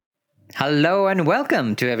Hello and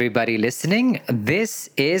welcome to everybody listening. This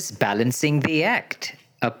is Balancing the Act,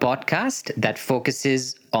 a podcast that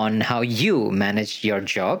focuses on how you manage your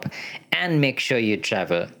job and make sure you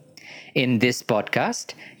travel. In this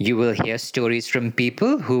podcast, you will hear stories from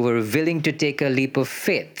people who were willing to take a leap of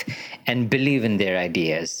faith and believe in their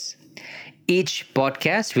ideas. Each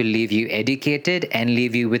podcast will leave you educated and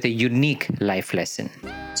leave you with a unique life lesson.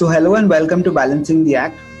 So hello and welcome to Balancing the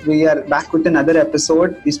Act. We are back with another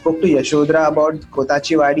episode. We spoke to Yashodhara about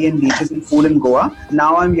Khotachi wadi and beaches and food in Goa.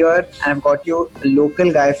 Now I'm here and I've got you a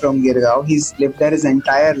local guy from Girgaon. He's lived there his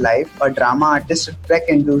entire life, a drama artist, a trek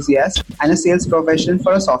enthusiast and a sales professional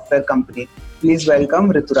for a software company. Please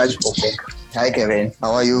welcome Ruturaj Phope. Hi Kevin,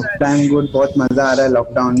 how are you? I'm good. बहुत मजा आ रहा है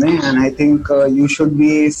lockdown में and I think you should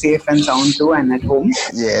be safe and sound too and at home.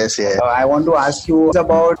 Yes. I want to ask you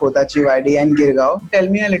about Khotachi wadi and Girgaon. Tell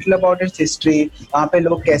me a little about its history. वहाँ पे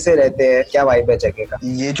लोग कैसे रहते हैं? क्या vibe है जगह का?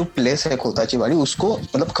 ये जो प्लेस है खोताची वाड़ी, उसको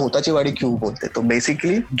मतलब खोताची वाड़ी क्यों बोलते? तो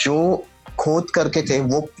बेसिकली जो खोद करके थे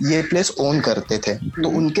वो ये प्लेस ओन करते थे, तो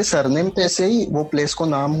उनके सरनेम पे से ही वो प्लेस को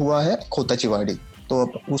नाम हुआ है खोताची वाड़ी, तो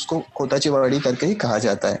अब उसको खोताची वाड़ी करके ही कहा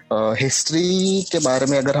जाता है। हिस्ट्री के बारे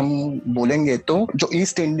में अगर हम बोलेंगे तो जो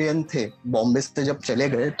ईस्ट इंडियन थे बॉम्बे से जब चले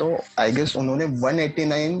गए तो आई गेस उन्होंने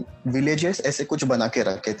 189 विलेजेस ऐसे कुछ बना के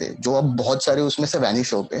रखे थे, जो अब बहुत सारे उसमें से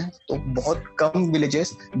वैनिश हो गए, तो बहुत कम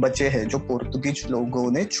विलेजेस बचे हैं जो पोर्तुगीज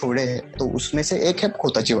लोगों ने छोड़े हैं, तो उसमें से एक है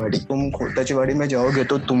खोताची वाड़ी। तुम खोताची वाड़ी में जाओगे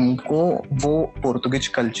तो तुमको वो पोर्तुगीज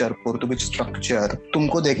कल्चर, पोर्तुगीज स्ट्रक्चर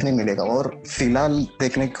तुमको देखने मिलेगा। और फिलहाल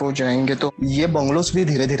देखने को जाएंगे तो ये बंगलोज भी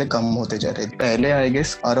धीरे धीरे कम होते जा रहे हैं। पहले I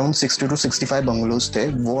guess around 60 to 65 bungalows थे,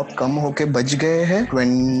 वो अब कम होके बच गए हैं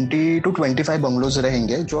 20 to 25 बंगलोज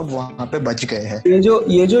रहेंगे जो अब वहाँ पे बच गए हैं।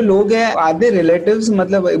 ये जो लोग हैं आधे रिलेटिव्स,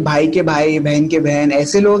 मतलब भाई के भाई बहन के बहन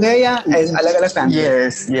ऐसे लोग हैं या अलग अलग फैमिली?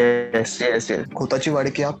 यस। खोताची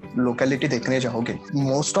वाड़ी की आप लोकेलिटी देखने जाओगे,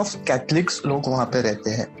 मोस्ट ऑफ कैथलिक्स लोग वहाँ पे रहते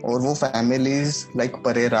हैं और वो families like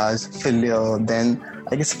Pereiras, then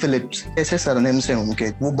I guess Phillips ऐसे सरनेम्स हैं उनके,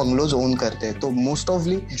 वो बंगलोज ओन करते हैं। तो मोस्ट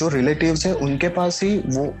ऑफली जो रिलेटिव्स हैं उनके पास ही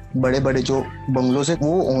वो बड़े बड़े जो बंगलोज है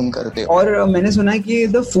वो ओन करते हैं। और मैंने सुना है कि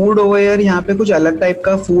द फूड ओवर हियर, यहाँ पे कुछ अलग टाइप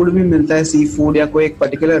का फूड भी मिलता है, सी फूड या कोई एक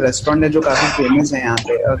पर्टिकुलर रेस्टोरेंट है जो काफी फेमस है यहाँ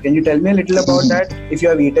पे। Can you tell me a little about that? If you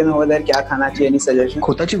have eaten over there, क्या खाना चाहिए? Any suggestion?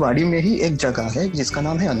 खोताची वाड़ी में ही एक जगह है जिसका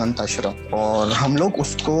नाम है अनंत आश्रम, और हम लोग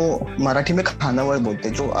उसको मराठी में खानावळ बोलते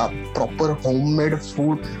हैं। जो आप प्रॉपर होममेड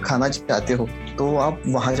फूड खाना चाहते हो तो आप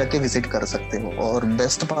वहां जाके विजिट कर सकते हो। और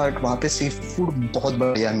बेस्ट पार्ट, वहाँ पे सी फूड बहुत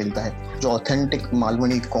बढ़िया मिलता है। जो ऑथेंटिक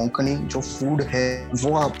मालवनी कोंकणी जो फूड है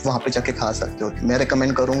वो आप वहाँ पे जाके खा सकते हो। मैं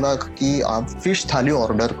रिकमेंड करूंगा कि आप फिश थाली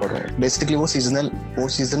ऑर्डर करो। बेसिकली वो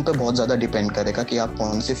सीजन पे बहुत ज्यादा डिपेंड करेगा कि आप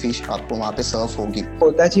कौन सी फिश आपको वहाँ पे सर्व होगी।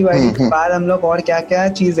 खोताची वाड़ी के बाद हम लोग और क्या क्या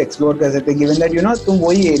चीज एक्सप्लोर कर सकते हैं, गिवन दैट यू नो तुम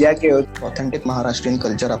वही एरिया के हो? ऑथेंटिक महाराष्ट्रियन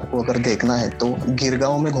कल्चर आपको अगर देखना है तो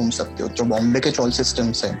गिरगांव में घूम सकते हो। जो बॉम्बे के चॉल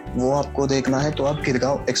सिस्टम्स है वो आपको देखना है तो आप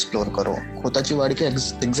गिरगांव एक्सप्लोर करो। खोताची वाड़ी के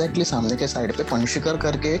एग्जैक्टली सामने के साइड पे पंचशीकर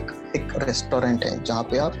करके एक रेस्टोरेंट है जहाँ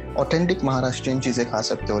पे आप ऑथेंटिक महाराष्ट्रियन चीजें खा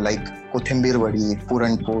सकते हो, लाइक कोथिंबीर वडी,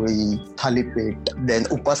 puran poli, thalipeeth, then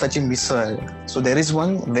उपासाची misal. So there is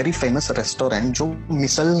one very famous restaurant जो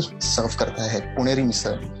मिसळ सर्व करता है, पुणेरी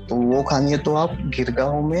मिसळ। तो वो खानी है तो आप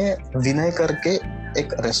गिरगांव में विनय करके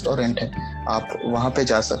एक रेस्टोरेंट है, आप वहाँ पे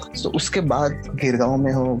जा सकते। तो उसके बाद गिरगांव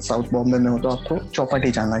में हो, साउथ बॉम्बे में हो तो आपको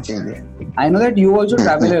चौपाटी जाना चाहिए। I know that you also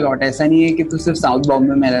travel a lot. ऐसा नहीं है कि तू सिर्फ साउथ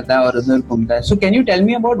बॉम्बे में रहता है और उधर घूमता है। So can you tell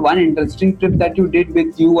me about one interesting trip that you did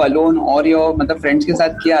with you alone or your मतलब फ्रेंड्स के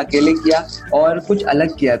साथ किया, अकेले किया और कुछ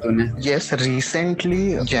अलग किया तूने? Yes, recently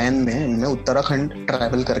जैन में मैं उत्तराखंड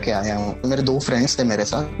ट्रैवल करके आया हूँ। मेरे 2 फ्रेंड्स थे मेरे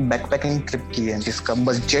साथ, बैकपैकिंग ट्रिप की है जिसका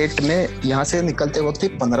बजट में यहाँ से निकलते वक्त ही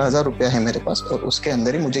 15,000 रुपया है मेरे पास, और उसके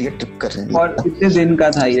अंदर ही मुझे ये ट्रिप करनी है। और कितने दिन का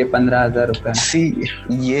था ये 15,000 रुपया?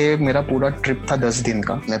 ये मेरा पूरा ट्रिप था 10 दिन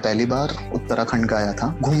का। मैं पहली बार उत्तराखंड गया था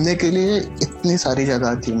घूमने के लिए। इतनी सारी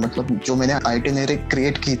जगह थी, मतलब जो मैंने आइटिनरी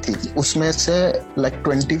क्रिएट की थी उसमें से लाइक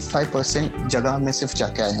 25% जगह में सिर्फ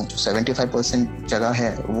जाके आया हूँ। 75% जगह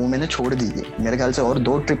है वो मैंने छोड़ दी है। मेरे ख्याल से और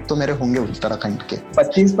 2 ट्रिप तो मेरे होंगे उत्तराखंड के।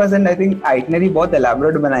 25% आई थिंक आइटिनरी बहुत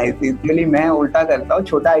एलाबोरेट बनाई थी। इसलिए मैं उल्टा करता हूँ,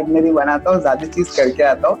 छोटा आइटिनरी बनाता हूँ, ज्यादा चीज करके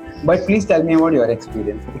आता हूँ। But please tell me about your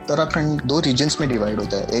experience. Uttarakhand 2 regions में डिवाइड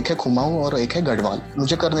होता है, एक है कुमाऊं और एक है गढ़वाल।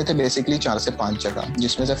 मुझे करने थे बेसिकली 4 से 5 जगह,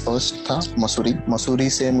 जिसमें से फर्स्ट था मसूरी। मसूरी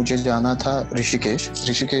से मुझे जाना था ऋषिकेश।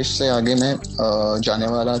 ऋषिकेश से आगे मैं जाने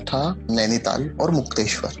वाला था नैनीताल और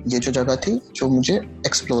मुक्तेश्वर। ये जो जगह थी जो मुझे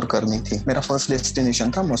एक्सप्लोर करनी थी। मेरा फर्स्ट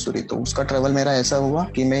डेस्टिनेशन था मसूरी। तो उसका ट्रेवल मेरा ऐसा हुआ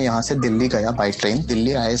कि मैं यहाँ से दिल्ली गया बाई ट्रेन।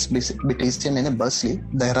 दिल्ली ISBT से मैंने बस ली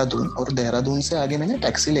देहरादून, और देहरादून से आगे मैंने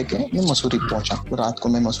टैक्सी लेके मैं मसूरी पहुंचा। तो रात को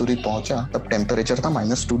मैं मसूरी पहुंचा, तब टेम्परेचर था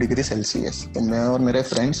 -2 डिग्री सेल्सियस। तो मैं और मेरे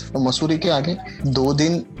फ्रेंड्स तो मसूरी के आगे 2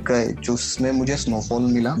 दिन गए, जिसमें मुझे स्नोफॉल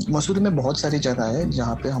मिला। मसूरी में बहुत सारी जगह है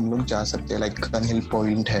जहाँ पे हम लोग जा सकते हैं, लाइक गन हिल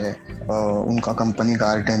पॉइंट है, उनका कंपनी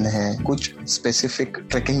गार्डन है, कुछ स्पेसिफिक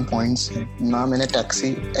ट्रेकिंग पॉइंट्स हैं ना। मैंने टैक्सी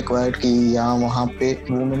एक्वायर्ड की या वहाँ पे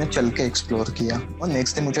वो मैंने चल के एक्सप्लोर किया। और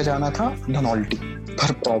नेक्स्ट डे मुझे जाना था धनौल्टी।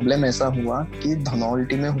 पर प्रॉब्लम ऐसा हुआ कि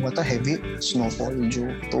धनौल्टी में हुआ था हैवी स्नोफॉल जो,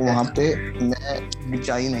 तो वहाँ पे मैं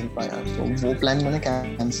जा ही नहीं पाया। तो वो प्लान मैंने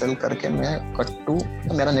कैंसिल करके मैं कट्टू,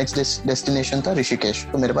 मेरा नेक्स्ट डेस्टिनेशन था ऋषिकेश।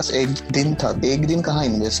 तो मेरे पास 1 दिन था, 1 दिन कहाँ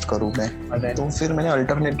इन्वेस्ट करूँ मैं। तो फिर मैंने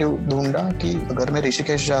अल्टरनेटिव ढूंढा कि अगर मैं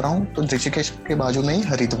ऋषिकेश जा रहा हूँ तो ऋषिकेश के बाजू में ही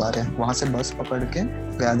हरिद्वार है। वहां से बस पकड़ के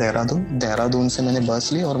गया देहरादून। देहरादून से मैंने बस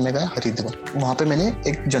ली और मैं गया हरिद्वार। वहां पे मैंने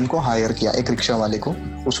एक जन को हायर किया, एक रिक्शा वाले को।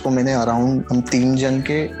 उसको मैंने अराउंड हम 3 जन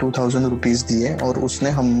के 2000 रुपीज दिए, और उसने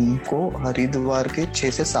हमको हरिद्वार के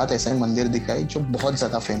 6 से 7 ऐसे मंदिर दिखाए जो बहुत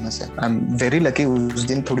ज्यादा फेमस है। आई एम वेरी लकी, उस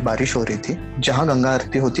दिन थोड़ी बारिश हो रही थी। जहाँ गंगा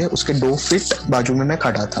आरती होती है उसके 2 फीट बाजू में मैं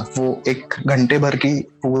खड़ा था। वो 1 घंटे भर की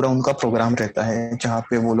पूरा उनका प्रोग्राम रहता है, जहाँ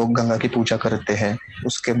पे वो लोग गंगा की पूजा करते हैं।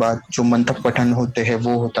 उसके बाद जो मंत्र पठन होते हैं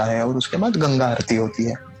वो होता है, और उसके बाद गंगा आरती होती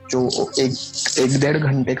है। जो 1-1.5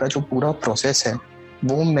 घंटे का जो पूरा प्रोसेस है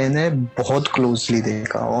वो मैंने बहुत क्लोजली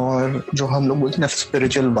देखा। और जो हम लोग बोलते हैं ना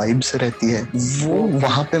स्पिरिचुअल वाइब्स रहती है, वो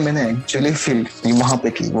वहां पे मैंने एक्चुअली फील वहां पे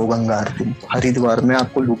की वो गंगा आरती। हरिद्वार में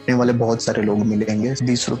आपको लूटने वाले बहुत सारे लोग मिलेंगे,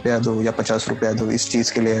 20 रुपया दो या 50 रुपया दो, इस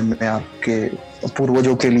चीज के लिए मैं आपके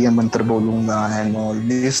पूर्वजों के लिए मंत्र बोलूंगा एंड ऑल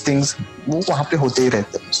दीज थिंग्स, वो वहां पे होते ही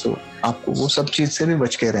रहते हैं। सो आपको वो सब चीज से भी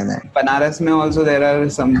बच के रहना है। Banaras में also there are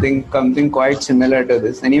something quite similar to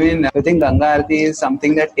this. And even I think Ganga Aarti is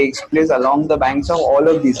something that takes place along the banks of all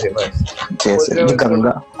of these rivers. जैसे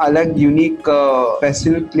गंगा अलग unique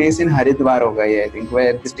festival place in Haridwar होगा ये, I think,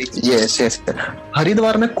 where this takes. Yes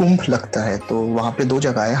Haridwar में कुंभ लगता है। तो वहाँ पे 2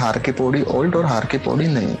 जगह है, हार की पौड़ी ओल्ड और हार की पौड़ी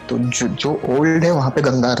नई। तो जो ओल्ड है वहाँ पे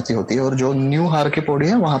गंगा आरती होती है, और जो न्यू हार की पौड़ी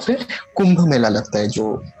है वहाँ पे कुंभ मेला लगता है,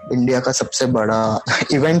 जो इंडिया का सबसे बड़ा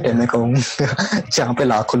इवेंट है मैं कहूँगा, जहाँ पे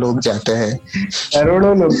लाखों लोग जाते हैं,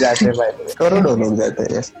 करोड़ों लोग जाते हैं भाई, करोड़ों लोग जाते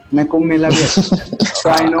हैं। मैं कुंभ मेला भी so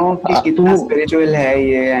I know कि कितना स्पिरिचुअल है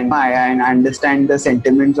ये, and I understand the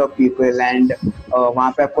sentiments of people. And वहाँ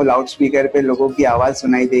पे आपको लाउड स्पीकर पे लोगों की आवाज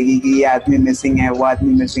सुनाई देगी कि ये आदमी मिसिंग है, वो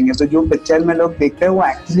आदमी मिसिंग है। तो जो पिक्चर में लोग देखते हैं वो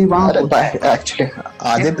एक्चुअली वहाँ होता है। एक्चुअली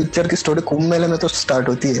आधे पिक्चर की स्टोरी कुंभ मेले में तो स्टार्ट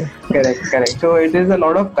होती है। Correct. So it is a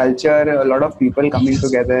lot of culture, a lot of people coming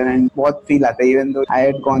together, and बहुत फील आता है। Even though I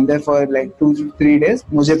had gone there for like 2-3 days,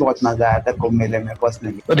 मुझे बहुत मजा आया था कुंभ मेले में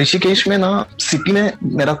पर्सनली। ऋषिकेश में ना सिटी में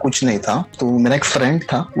मेरा कुछ नहीं था, तो मेरा एक फ्रेंड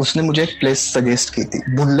था, उसने मुझे एक प्लेस सजेस्ट की थी।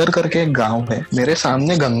 बुल्लर करके एक गांव है, मेरे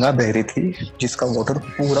सामने गंगा बह रही थी जिसका वाटर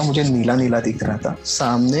पूरा मुझे नीला नीला दिख रहा था।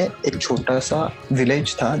 सामने एक छोटा सा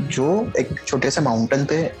विलेज था जो एक छोटे से माउंटेन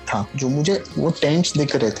पे था, जो मुझे वो टेंट्स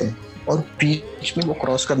दिख रहे थे, और बीच में वो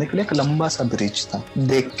क्रॉस करने के लिए एक लंबा सा ब्रिज था।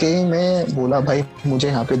 देख के मैं बोला भाई मुझे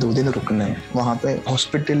यहाँ पे 2 दिन रुकना है। वहाँ पे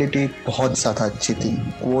हॉस्पिटलिटी बहुत ज्यादा अच्छी थी।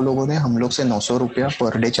 वो लोगों ने हम लोग से 900 रुपया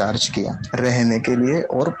पर डे चार्ज किया रहने के लिए,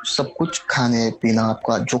 और सब कुछ खाने पीना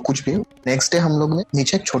आपका जो कुछ भी। नेक्स्ट डे हम लोग ने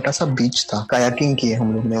नीचे एक छोटा सा बीच था, कायाकिंग किए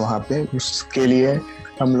हम लोग ने वहाँ पे। उसके लिए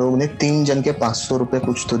हम लोग ने 3 जन के 500 रुपए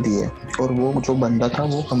कुछ तो दिए, और वो जो बंदा था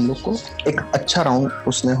वो हम लोग को एक अच्छा राउंड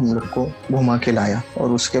उसने हम लोग को घुमा के लाया।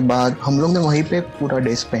 और उसके बाद हम लोग ने वहीं पे पूरा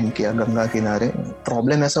डे स्पेंड किया गंगा किनारे।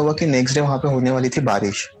 प्रॉब्लम ऐसा हुआ कि नेक्स्ट डे वहाँ पे होने वाली थी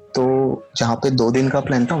बारिश, तो जहाँ पे 2 दिन का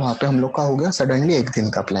प्लान था वहाँ पे हम लोग का हो गया सडनली 1 दिन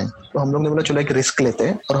का प्लान। तो हम लोग ने बोला चलो एक रिस्क लेते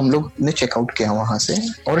हैं, और हम लोग ने चेकआउट किया वहाँ से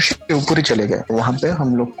और शिवपुरी चले गए। वहाँ पे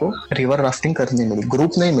हम लोग को रिवर राफ्टिंग करने मिली,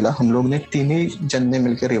 ग्रुप नहीं मिला, हम लोग ने 3 ही जन ने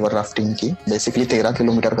मिलकर रिवर राफ्टिंग की। बेसिकली 13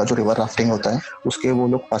 किलोमीटर का जो रिवर राफ्टिंग होता है उसके वो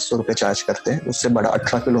लोग 500 रुपए चार्ज करते हैं। उससे बड़ा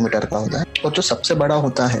 18 किलोमीटर का होता है, और जो सबसे बड़ा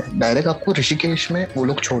होता है डायरेक्ट आपको ऋषिकेश में वो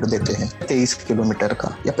लोग छोड़ देते हैं 23 किलोमीटर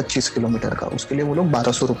का या 25 किलोमीटर का, उसके लिए वो लोग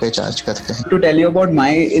 1200 रुपए चार्ज करते हैं। To tell you about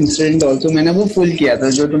my incident also, मैंने वो फुल किया था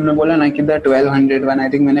जो तुमने बोला ना कि द 1200 वन, आई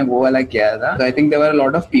थिंक मैंने वो वाला किया था। I think there were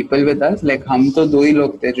lot of people with us, like हम तो 2 ही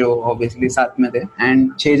लोग थे जो ऑब्वियसली साथ में थे, एंड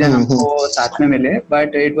 6 जन हमको साथ में मिले।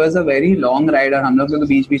 But it was a very long ride, और हम लोग तो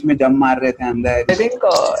बीच बीच में जंप मार रहे थे अंदर। I think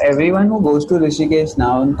everyone who goes to Rishikesh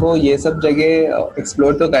now, उनको ये सब जगह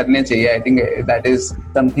एक्सप्लोर तो करने चाहिए। I think that is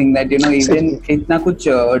something that you know, even इतना कुछ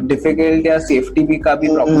डिफिकल्ट या सेफ्टी भी का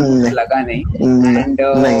भी प्रॉब्लम लगा नहीं, एंड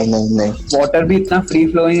वाटर भी इतना फ्री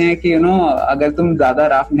फ्लो गोइंग है कि अगर तुम ज्यादा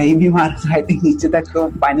राफ्ट नहीं भी मारो तो आई थिंक नीचे तक तो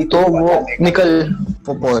पानी तो वो निकल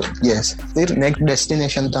यस। फिर नेक्स्ट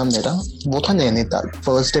डेस्टिनेशन था मेरा, वो था नैनीताल।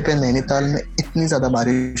 फर्स्ट डे पे नैनीताल में इतनी ज्यादा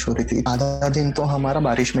बारिश हो रही थी, आधा दिन तो हमारा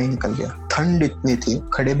बारिश में ही निकल गया। ठंड इतनी थी,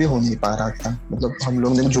 खड़े भी हो नहीं पा रहा था। मतलब हम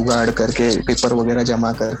लोग ने जुगाड़ करके पेपर वगैरह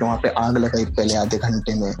जमा करके वहाँ पे आग लगाई पहले आधे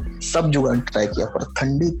घंटे में, सब जुगाड़ ट्राई किया, पर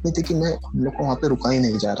ठंडी इतनी थी कि हम लोग को वहाँ पे रुका ही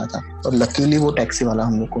नहीं जा रहा था। और लकीली वो टैक्सी वाला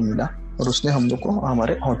हम लोग को मिला और उसने हम लोग को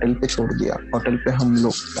हमारे होटल पे छोड़ दिया। होटल पे हम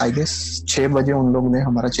लोग आई गेस 6 बजे उन लोग ने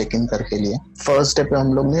हमारा चेक इन करके लिया। फर्स्ट डे पे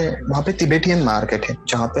हम लोग ने वहाँ पे तिबेटियन मार्केट है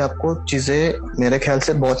जहाँ पे आपको चीजें मेरे ख्याल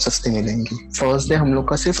से बहुत सस्ती मिलेंगी। फर्स्ट डे हम लोग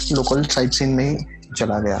का सिर्फ लोकल साइट सीइंग में ही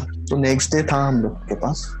चला गया। तो नेक्स्ट डे था हम लोग के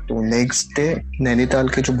पास, तो नेक्स्ट डे नैनीताल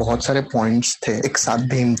के जो बहुत सारे पॉइंट्स थे, एक साथ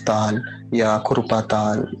भीमताल या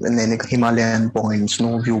Khurpatal, Himalayan point,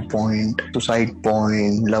 snow view point, suicide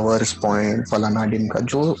point, lovers point, फलाना डिम का,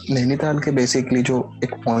 जो नैनीताल के बेसिकली जो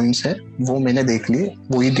एक पॉइंट्स है वो मैंने देख लिए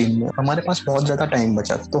वही दिन में। हमारे पास बहुत ज्यादा टाइम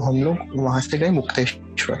बचा तो हम लोग वहां से गए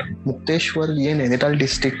मुक्तेश्वर। ये नैनीताल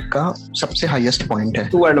डिस्ट्रिक्ट का सबसे हाईएस्ट पॉइंट है।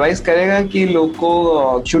 तू एडवाइस करेगा कि लोग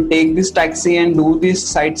को should take this taxi and do this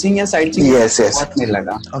sightseeing या साइटसीइंग बहुत नहीं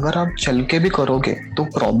लगा? अगर आप चल के भी करोगे तो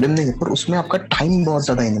प्रॉब्लम नहीं है, पर उसमें आपका टाइम बहुत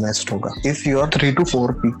ज्यादा इन्वेस्ट होगा। If you are 3 to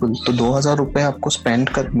 4 people तो 2000 रुपए आपको स्पेंड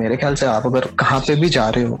कर, मेरे ख्याल से आप अगर कहाँ पे भी जा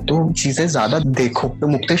रहे हो तो चीजें ज्यादा देखो। तो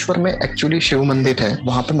मुक्तेश्वर में एक्चुअली शिव मंदिर है,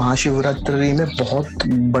 वहां पे महाशिवरात्रि में बहुत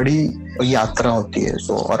बड़ी यात्रा होती है।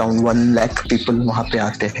 सो अराउंड 1 लाख पीपल वहां पे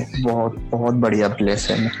आते हैं। बहुत बहुत बढ़िया प्लेस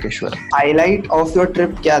है Mukteshwar. Highlight of your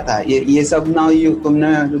trip क्या था? ये सब ना तुमने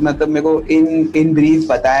मतलब मेरे को इन ब्रीफ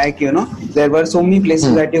बताया कि there were so many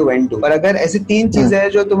places that you went to, पर अगर ऐसी 3 चीजें हैं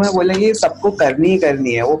जो तुम्हें बोलेंगे सबको करनी ही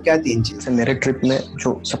करनी है, वो क्या 3 चीजें? मेरे ट्रिप में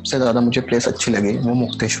जो सबसे ज्यादा मुझे प्लेस अच्छी लगी वो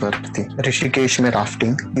मुक्तेश्वर थी। ऋषिकेश में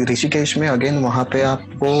राफ्टिंग, ऋषिकेश में अगेन वहां पे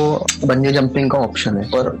आपको बंजी जंपिंग का ऑप्शन है,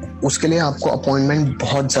 पर उसके लिए आपको अपॉइंटमेंट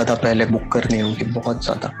बहुत ज्यादा पहले बुक करनी होगी, बहुत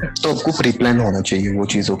ज्यादा। तो आपको प्री प्लान होना चाहिए वो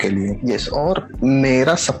चीजों के लिए। यस। और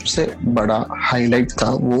मेरा सबसे बड़ा हाईलाइट था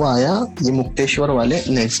वो आया ये मुक्तेश्वर वाले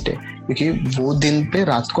नेक्स्ट डे, क्योंकि वो दिन पे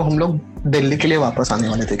रात को हम लोग दिल्ली के लिए वापस आने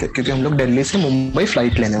वाले थे, क्योंकि हम लोग दिल्ली से मुंबई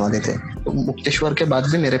फ्लाइट लेने वाले थे। तो मुक्तेश्वर के बाद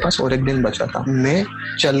भी मेरे पास और एक दिन बचा था। मैं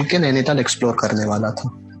चल के नैनीताल एक्सप्लोर करने वाला था।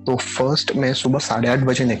 तो फर्स्ट मैं सुबह 8:30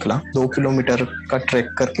 बजे निकला, 2 किलोमीटर का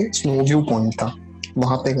ट्रैक करके स्नो व्यू पॉइंट था,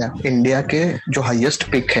 वहां पे गया। इंडिया के जो हाईएस्ट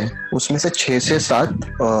पिक है उसमें से 6 से 7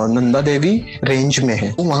 नंदा देवी रेंज में है,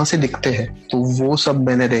 वो वहां से दिखते हैं। तो वो सब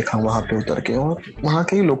मैंने देखा वहां पे उतर के, और वहां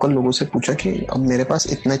के लोकल लोगों से पूछा कि अब मेरे पास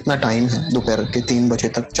इतना टाइम है, दोपहर के 3 बजे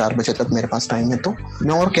तक 4 बजे तक मेरे पास टाइम है, तो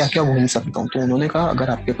मैं और क्या क्या घूम सकता हूँ। तो उन्होंने कहा अगर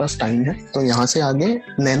आपके पास टाइम है तो यहाँ से आगे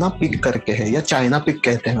नैना पिक करके है, या चाइना पिक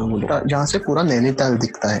कहते हैं वो लोग, जहाँ से पूरा नैनीताल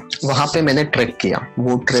दिखता है। वहां पे मैंने ट्रैक किया।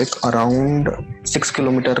 वो ट्रैक अराउंड 6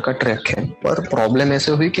 किलोमीटर का ट्रैक है, पर प्रॉब्लम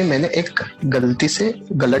ऐसे हुई कि मैंने एक गलती से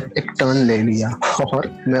गलत एक टर्न ले लिया और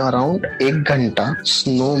मैं अराउंड 1 घंटा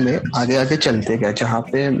स्नो में आगे आगे चलते गया, जहाँ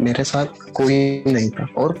पे मेरे साथ कोई नहीं था।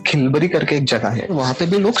 और खिलबरी करके एक जगह है, वहां पे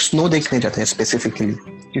भी लोग स्नो देखने जाते हैं स्पेसिफिकली,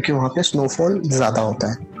 क्योंकि वहां पे स्नोफॉल ज्यादा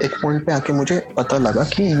होता है। एक पॉइंट पे आके मुझे पता लगा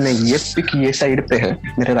कि नहीं, ये पिक ये साइड पे है,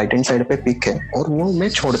 मेरे राइट हैंड साइड पे पिक है और वो मैं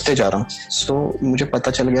छोड़ते जा रहा हूँ। सो मुझे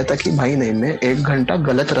पता चल गया था कि भाई नहीं, मैं 1 घंटा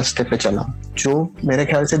गलत रास्ते पे चला। जो मेरे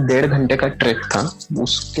ख्याल से 1.5 घंटे का ट्रैक था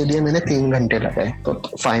उसके लिए मैंने 3 घंटे लगाए। तो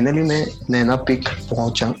फाइनली मैं नैना पिक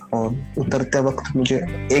पहुंचा और उतरते वक्त मुझे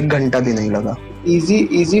 1 घंटा भी नहीं लगा।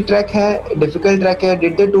 इजी ट्रैक है, डिफिकल्ट ट्रैक है?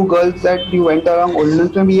 Did the 2 girls that you went around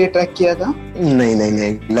ओल्डनस में भी ये ट्रैक किया था?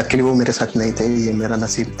 नहीं, लकीली वो मेरे साथ नहीं थे, ये मेरा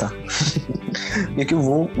नसीब था। क्योंकि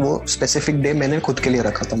वो स्पेसिफिक डे मैंने खुद के लिए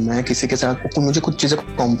रखा था। मैं किसी के साथ मुझे कुछ चीजें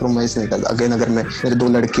कॉम्प्रोमाइज नहीं करता। अगेन अगर मेरे 2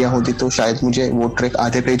 लड़कियां होती तो शायद मुझे वो ट्रैक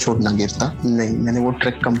आधे पे ही छोड़ना गिरता। नहीं, मैंने वो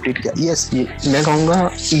ट्रैक कंप्लीट किया। यस, ये मैं कहूँगा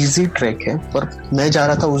इजी ट्रैक है, पर मैं जा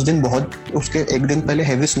रहा था उस दिन, बहुत उसके 1 दिन पहले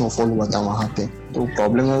हैवी स्नोफॉल हुआ था वहां पे, तो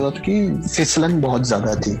प्रॉब्लम हो रहा था कि फिसलन बहुत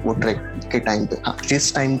ज्यादा थी वो ट्रैक के टाइम पे। हाँ,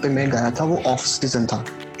 जिस टाइम पे मैं गया था वो ऑफ सीजन था।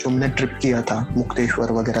 जो मैंने ट्रिप किया था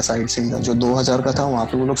मुक्तेश्वर वगैरह साइड से, जो 2000 का था, वहाँ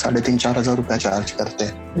पे वो लोग 3,500-4,000 हजार रुपया चार्ज करते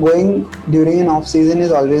हैं। Going during an off season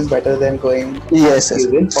is always better than going yes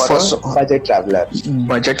for a budget traveler.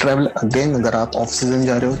 Budget travel again, अगर आप ऑफ सीजन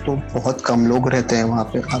जा रहे हो तो बहुत कम लोग रहते हैं वहाँ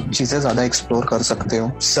पे, आप चीजें ज्यादा एक्सप्लोर कर सकते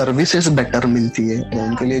हो, सर्विसेज बेटर मिलती है, तो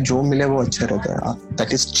उनके लिए जो मिले वो अच्छा रहता है।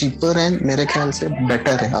 दैट इज चीपर एंड मेरे ख्याल से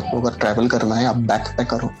बेटर है। आपको अगर ट्रैवल करना है, आप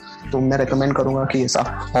बैकपैकर हो तो मैं रेकमेंड करूंगा कि ऐसा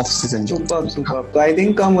ऑफ सीजन जो Superb. So I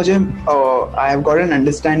think मुझे I have got an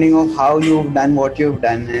understanding of how you've done what you've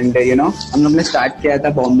done, and हम लोग ने start किया था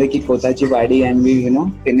बॉम्बे की कोताची वाडी and we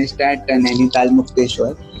finished at Nainital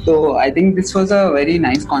Mukteshwar. So I think this was a very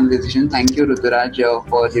nice conversation. Thank you, Ruturaj,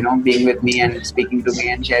 for being with me and speaking to me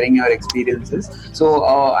and sharing your experiences. So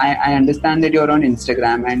I understand that you're on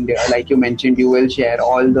Instagram, and like you mentioned, you will share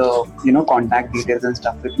all the contact details and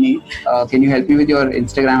stuff with me. Can you help me with your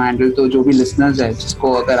Instagram handle? तो जो भी listeners है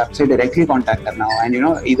जिसको अगर आपसे directly contact करना हो and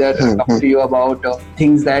either talk to you about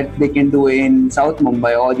things that they can do in South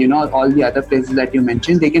Mumbai or all the other places that you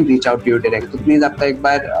mentioned, they can reach out to you direct. So please आपका एक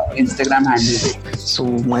बार Instagram handle they. So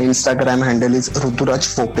my Instagram handle is Ruturaj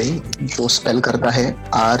Phope, जो spell करता है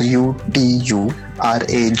RUTURAJ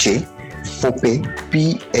Phope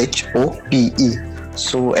PHOPE.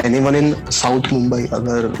 So anyone in South Mumbai,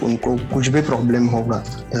 अगर उनको कुछ भी problem होगा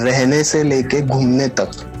रहने से लेके घूमने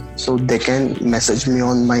तक, so they can message me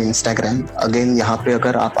on my Instagram. Again यहाँ पे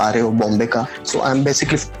अगर आप आ रहे हो बॉम्बे का, so I'm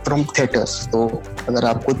basically from theaters. तो अगर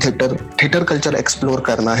आपको theater culture explore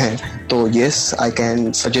करना है तो yes, I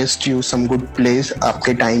can suggest you some good place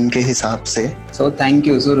आपके टाइम के हिसाब से. So thank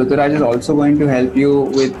you. So Ruturaj is also going to help you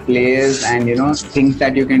with plays and things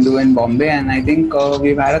that you can do in Bombay. And I think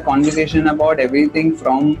we've had a conversation about everything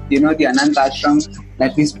from the Anant Ashram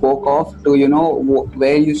that we spoke of to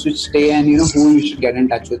where you should stay and who you should get in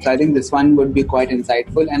touch with. So I think this one would be quite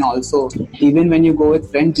insightful, and also even when you go with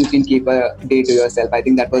friends, you can keep a day to yourself. I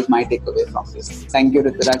think that was my takeaway from this. Thank you,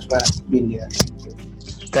 Ruturaj, for being here.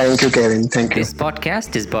 Thank you, Kevin. Thank you. This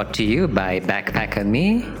podcast is brought to you by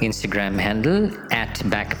bagpackerme, Instagram handle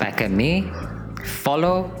 @bagpackerme.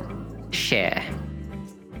 Follow, share.